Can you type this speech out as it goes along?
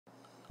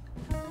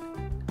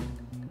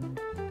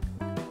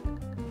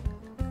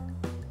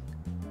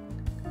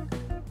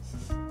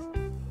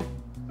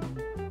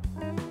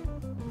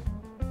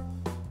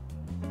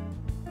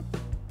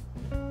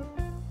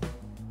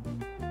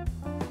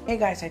Hey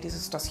guys, it is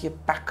assistors here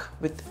back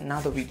with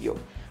another video.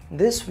 In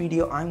this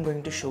video, I'm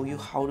going to show you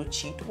how to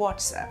cheat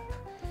WhatsApp.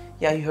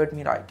 Yeah, you heard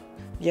me right.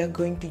 We are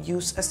going to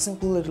use a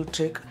simple little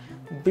trick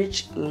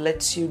which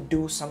lets you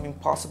do some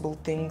impossible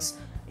things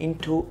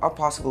into a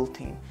possible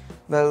thing.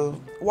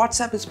 Well,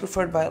 WhatsApp is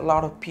preferred by a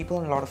lot of people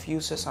and a lot of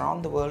users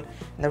around the world,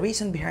 and the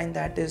reason behind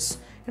that is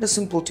it is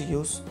simple to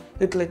use.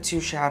 It lets you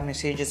share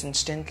messages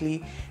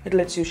instantly. It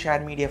lets you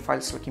share media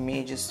files like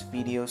images,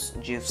 videos,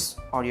 GIFs,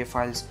 audio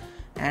files,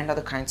 and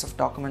other kinds of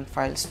document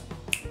files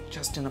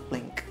just in a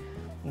blink.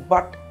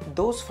 But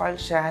those file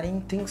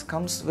sharing things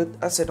comes with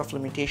a set of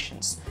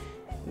limitations.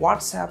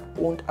 WhatsApp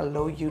won't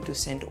allow you to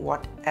send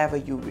whatever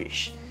you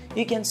wish.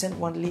 You can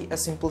send only a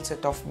simple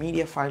set of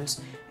media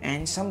files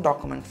and some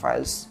document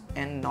files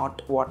and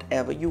not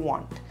whatever you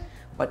want.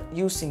 But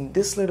using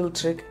this little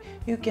trick,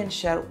 you can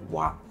share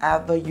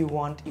whatever you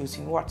want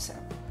using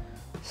WhatsApp.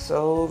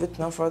 So with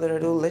no further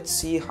ado, let's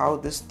see how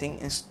this thing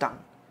is done.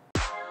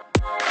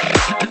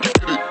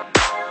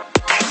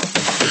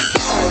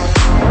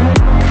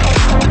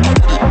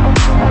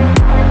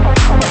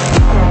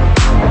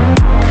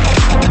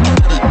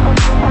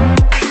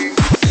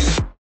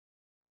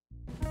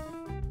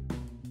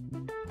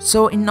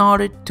 So in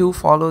order to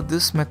follow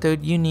this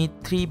method, you need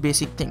three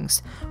basic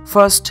things.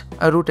 First,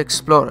 a root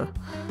explorer,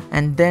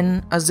 and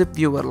then a zip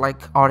viewer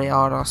like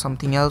RAR or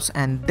something else,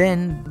 and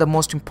then the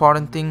most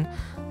important thing,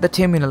 the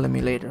terminal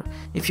emulator.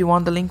 If you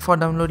want the link for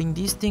downloading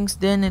these things,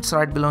 then it's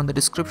right below in the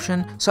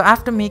description. So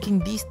after making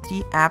these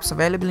three apps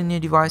available in your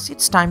device,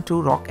 it's time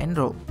to rock and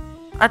roll.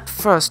 At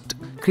first,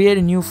 create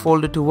a new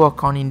folder to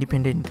work on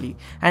independently,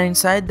 and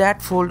inside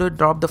that folder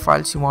drop the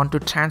files you want to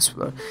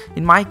transfer.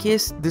 In my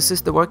case, this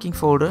is the working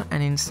folder,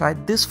 and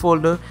inside this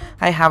folder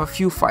I have a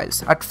few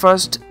files. At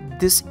first,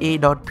 this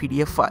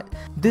a.pdf file.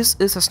 This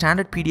is a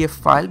standard PDF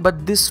file,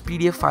 but this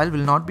PDF file will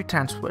not be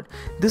transferred.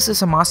 This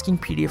is a masking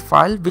PDF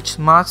file which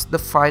masks the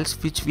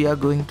files which we are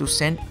going to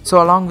send.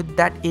 So along with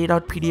that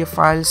a.pdf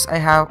files, I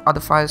have other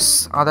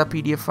files, other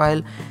PDF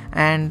file,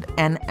 and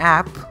an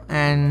app,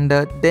 and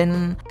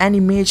then an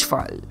image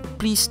file.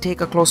 Please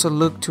take a closer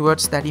look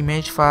towards that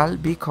image file,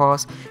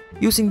 because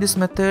using this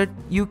method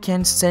you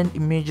can send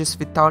images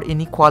without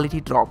any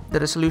quality drop. The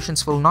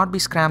resolutions will not be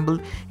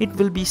scrambled, it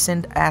will be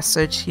sent as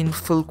such in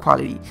full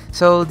quality.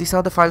 So these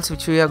are the files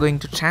which we are going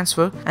to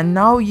transfer, and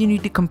now you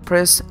need to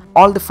compress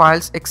all the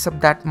files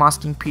except that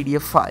masking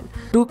PDF file.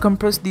 To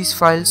compress these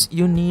files,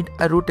 you need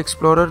a root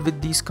explorer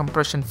with these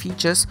compression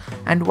features,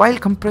 and while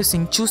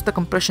compressing, choose the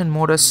compression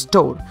mode as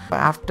store.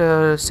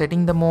 After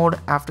setting the mode,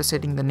 after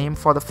setting the name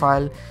for the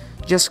file,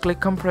 just click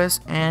compress,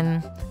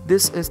 and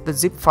this is the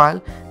zip file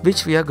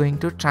which we are going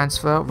to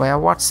transfer via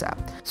WhatsApp.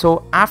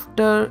 So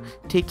after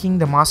taking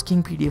the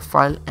masking PDF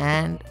file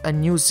and a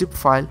new zip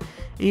file,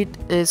 it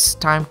is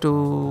time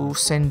to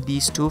send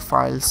these two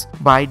files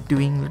by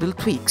doing little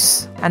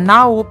tweaks. And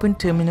now open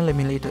Terminal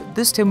Emulator.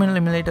 This Terminal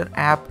Emulator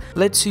app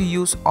lets you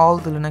use all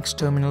the Linux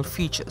terminal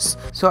features.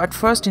 So at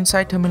first,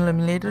 inside Terminal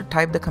Emulator,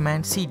 type the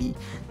command cd.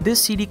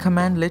 This cd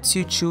command lets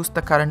you choose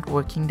the current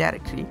working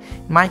directory.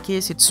 In my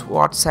case, it's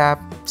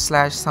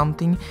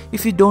WhatsApp/something.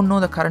 If you don't know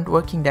the current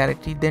working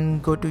directory,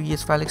 then go to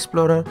ES File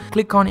Explorer,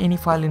 click on any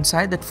file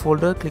inside that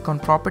folder, click on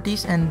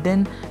Properties, and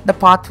then the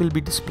path will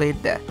be displayed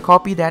there.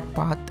 Copy that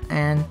path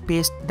and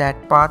paste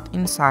that path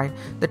inside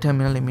the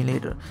terminal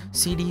emulator.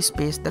 cd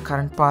space the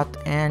current path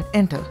and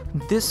enter.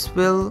 This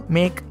will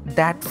make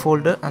that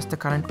folder as the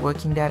current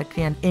working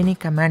directory, and any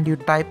command you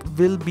type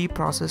will be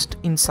processed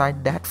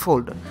inside that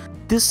folder.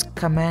 This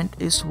command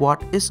is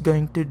what is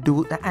going to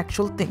do the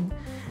actual thing,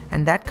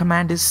 and that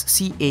command is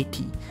cat.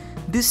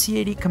 This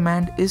cat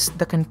command is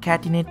the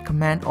concatenate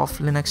command of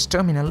Linux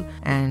terminal,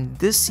 and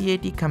this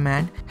cat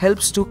command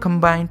helps to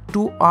combine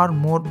two or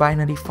more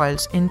binary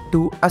files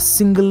into a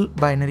single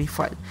binary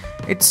file.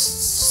 It's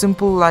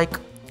simple like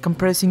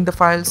compressing the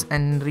files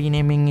and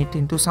renaming it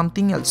into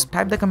something else.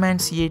 Type the command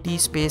cat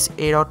space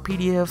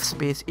a.pdf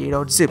space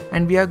a.zip,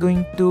 and we are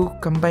going to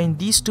combine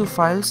these two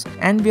files,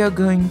 and we are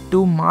going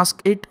to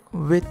mask it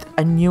with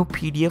a new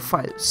PDF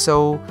file.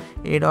 So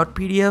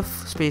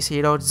a.pdf space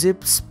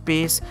a.zip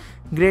space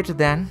greater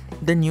than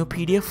the new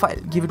PDF file.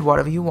 Give it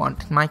whatever you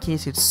want. In my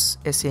case, it's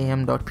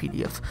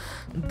sam.pdf.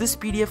 This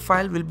PDF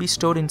file will be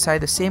stored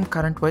inside the same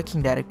current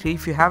working directory.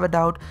 If you have a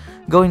doubt,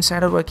 go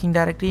inside our working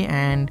directory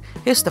and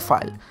here's the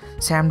file,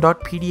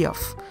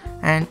 sam.pdf.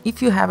 And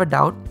if you have a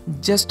doubt,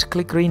 just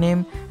click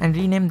rename and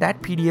rename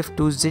that PDF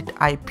to zip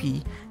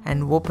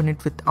and open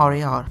it with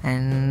RAR,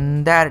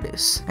 and there it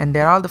is. And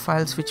there are the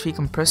files which we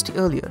compressed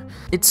earlier.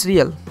 It's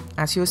real.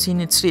 As you have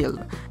seen, it's real.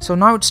 So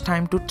now it's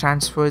time to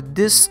transfer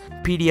this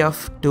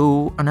PDF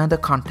to another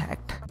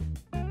contact.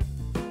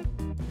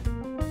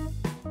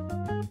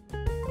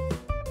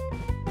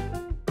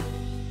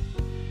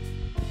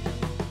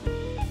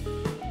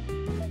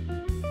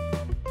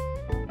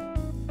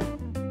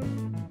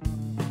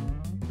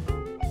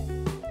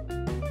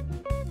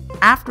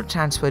 after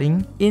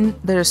transferring, in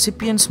the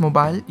recipient's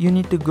mobile, you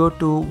need to go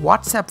to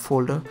WhatsApp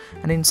folder,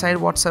 and inside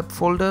WhatsApp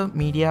folder,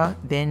 media,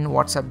 then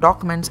WhatsApp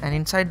documents, and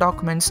inside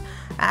documents,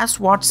 as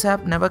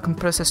WhatsApp never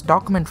compresses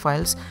document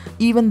files,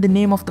 even the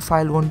name of the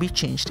file won't be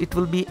changed. It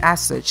will be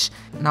as such.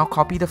 Now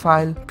copy the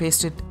file,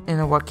 paste it in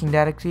a working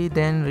directory,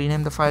 then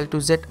rename the file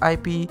to zip,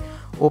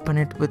 open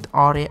it with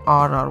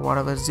RAR or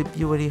whatever zip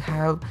viewer you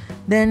have,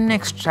 then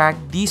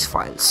extract these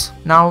files.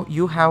 Now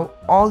you have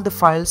all the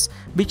files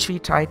which we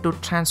try to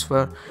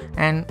transfer,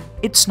 and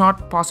it's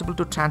not possible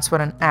to transfer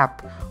an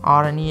app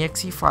or an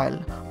exe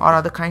file or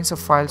other kinds of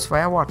files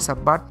via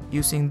WhatsApp, but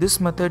using this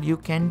method you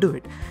can do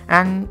it.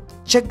 And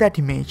check that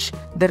image,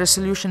 the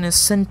resolution is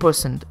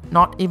 10%,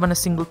 not even a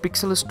single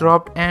pixel is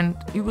dropped, and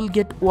you will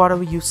get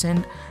whatever you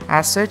send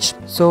as such.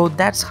 So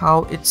that's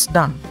how it's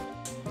done.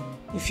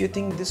 If you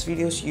think this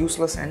video is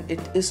useless and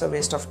it is a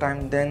waste of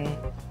time, then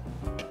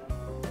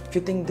if you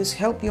think this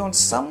helped you on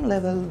some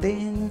level,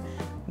 then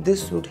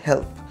this would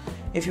help.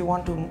 If you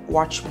want to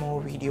watch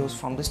more videos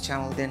from this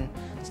channel, then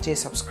stay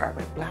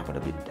subscribed. I blabbered a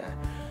bit there.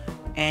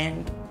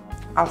 And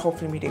I'll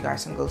hopefully meet you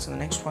guys and girls in the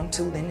next one.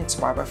 Till then, it's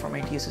bye bye from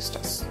IT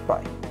Assistors.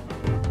 Bye.